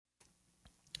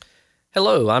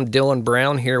Hello, I'm Dillon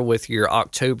Brown here with your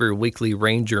October Weekly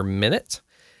Ranger Minute.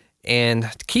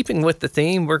 And keeping with the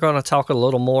theme, we're going to talk a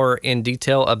little more in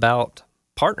detail about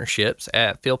partnerships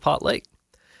at Philpott Lake.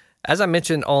 As I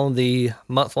mentioned on the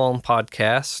month-long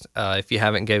podcast, if you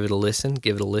haven't gave it a listen,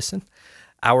 give it a listen.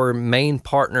 Our main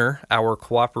partner, our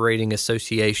cooperating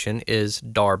association, is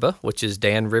DARBA, which is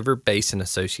Dan River Basin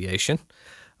Association.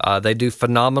 They do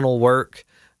phenomenal work.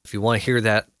 If you want to hear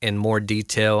that in more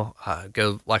detail,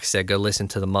 go listen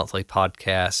to the monthly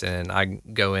podcast, and I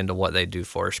go into what they do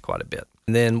for us quite a bit.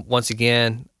 And then once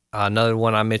again, another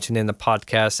one I mentioned in the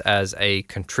podcast as a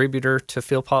contributor to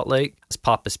Philpott Lake is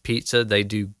Papa's Pizza. They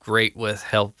do great with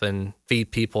helping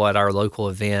feed people at our local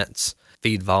events,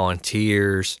 feed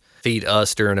volunteers, feed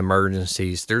us during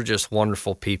emergencies. They're just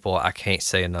wonderful people. I can't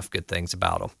say enough good things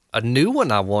about them. A new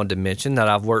one I wanted to mention that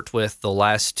I've worked with the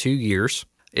last 2 years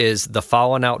is the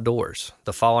Fallen Outdoors.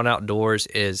 The Fallen Outdoors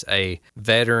is a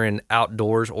veteran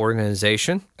outdoors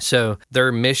organization. So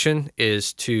their mission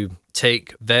is to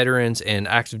take veterans and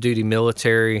active duty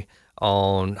military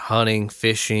on hunting,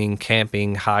 fishing,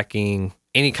 camping, hiking,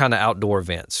 any kind of outdoor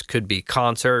events. Could be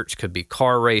concerts, could be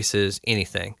car races,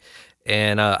 anything.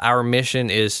 And our mission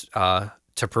is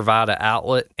to provide an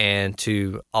outlet and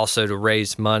to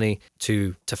raise money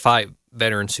to fight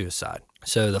veteran suicide.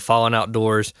 So the Fallen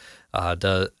Outdoors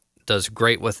does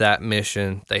great with that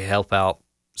mission. They help out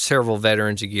several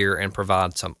veterans a year and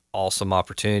provide some awesome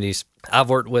opportunities. I've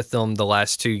worked with them the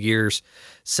last 2 years,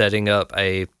 setting up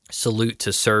a salute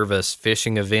to service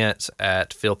fishing event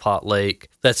at Philpott Lake.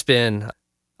 That's been,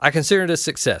 I consider it a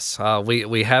success.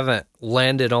 We haven't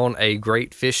landed on a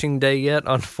great fishing day yet,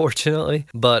 unfortunately,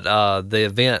 but the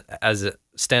event as it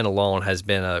standalone has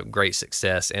been a great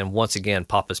success. And once again,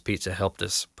 Papa's Pizza helped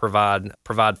us provide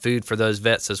food for those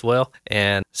vets as well.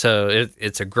 And so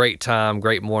it's a great time,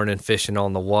 great morning fishing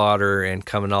on the water and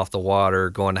coming off the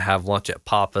water, going to have lunch at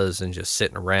Papa's and just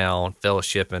sitting around,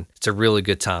 fellowshipping. It's a really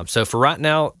good time. So for right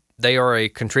now, they are a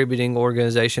contributing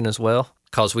organization as well,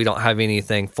 because we don't have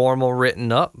anything formal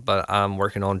written up, but I'm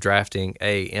working on drafting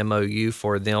a MOU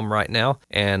for them right now,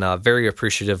 and very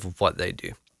appreciative of what they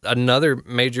do. Another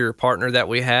major partner that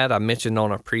we had, I mentioned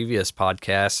on a previous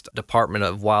podcast, Department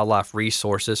of Wildlife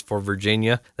Resources for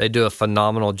Virginia. They do a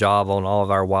phenomenal job on all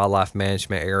of our wildlife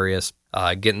management areas,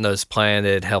 getting those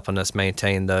planted, helping us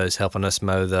maintain those, helping us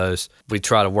mow those. We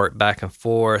try to work back and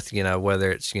forth,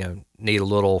 whether it's, need a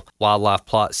little wildlife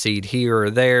plot seed here or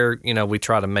there, we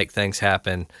try to make things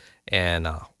happen, and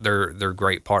they're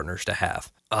great partners to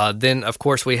have. Then, of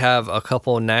course, we have a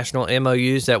couple of national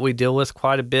MOUs that we deal with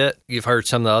quite a bit. You've heard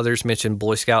some of the others mention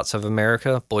Boy Scouts of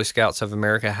America. Boy Scouts of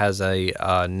America has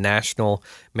a national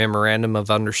memorandum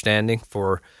of understanding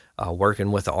for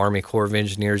working with the Army Corps of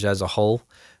Engineers as a whole.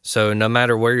 So no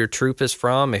matter where your troop is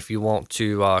from, if you want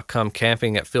to come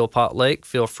camping at Philpott Lake,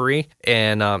 feel free.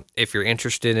 And if you're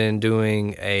interested in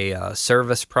doing a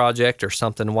service project or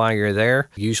something while you're there,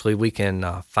 usually we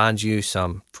can find you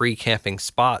some free camping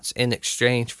spots in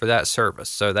exchange for that service.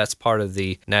 So that's part of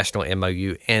the national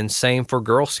MOU. And same for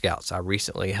Girl Scouts. I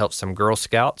recently helped some Girl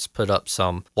Scouts put up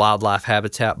some wildlife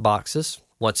habitat boxes.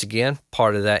 Once again,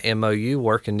 part of that MOU,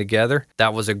 working together.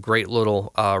 That was a great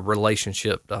little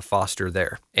relationship to foster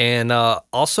there. And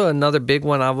also another big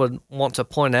one I would want to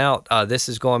point out, this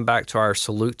is going back to our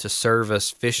Salute to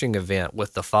Service fishing event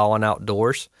with the Fallen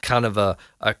Outdoors, kind of a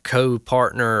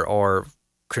co-partner or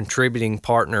contributing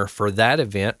partner for that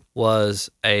event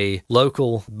was a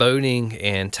local boating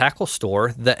and tackle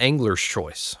store, the Angler's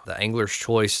Choice. The Angler's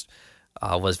Choice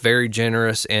was very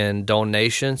generous in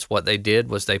donations. What they did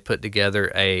was they put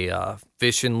together a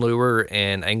fishing lure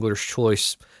and Angler's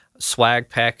Choice swag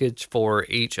package for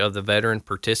each of the veteran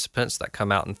participants that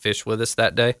come out and fish with us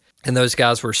that day. And those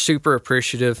guys were super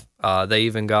appreciative. They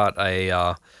even got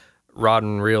a rod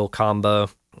and reel combo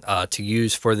to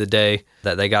use for the day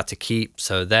that they got to keep.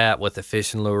 So that with the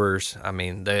fishing lures,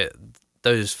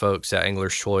 those folks at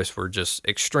Angler's Choice were just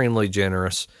extremely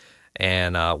generous.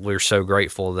 And we're so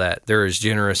grateful that they're as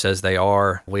generous as they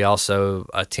are. We also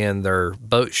attend their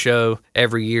boat show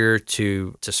every year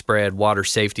to spread water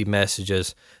safety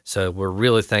messages. So we're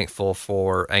really thankful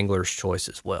for Angler's Choice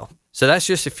as well. So that's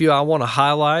just a few I want to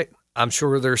highlight. I'm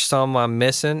sure there's some I'm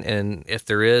missing, and if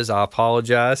there is, I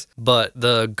apologize. But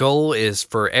the goal is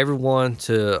for everyone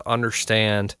to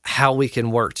understand how we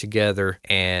can work together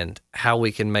and how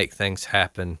we can make things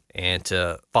happen and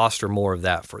to foster more of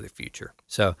that for the future.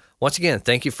 So once again,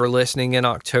 thank you for listening in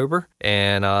October,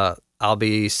 and I'll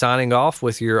be signing off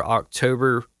with your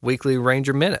October Weekly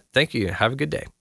Ranger Minute. Thank you. Have a good day.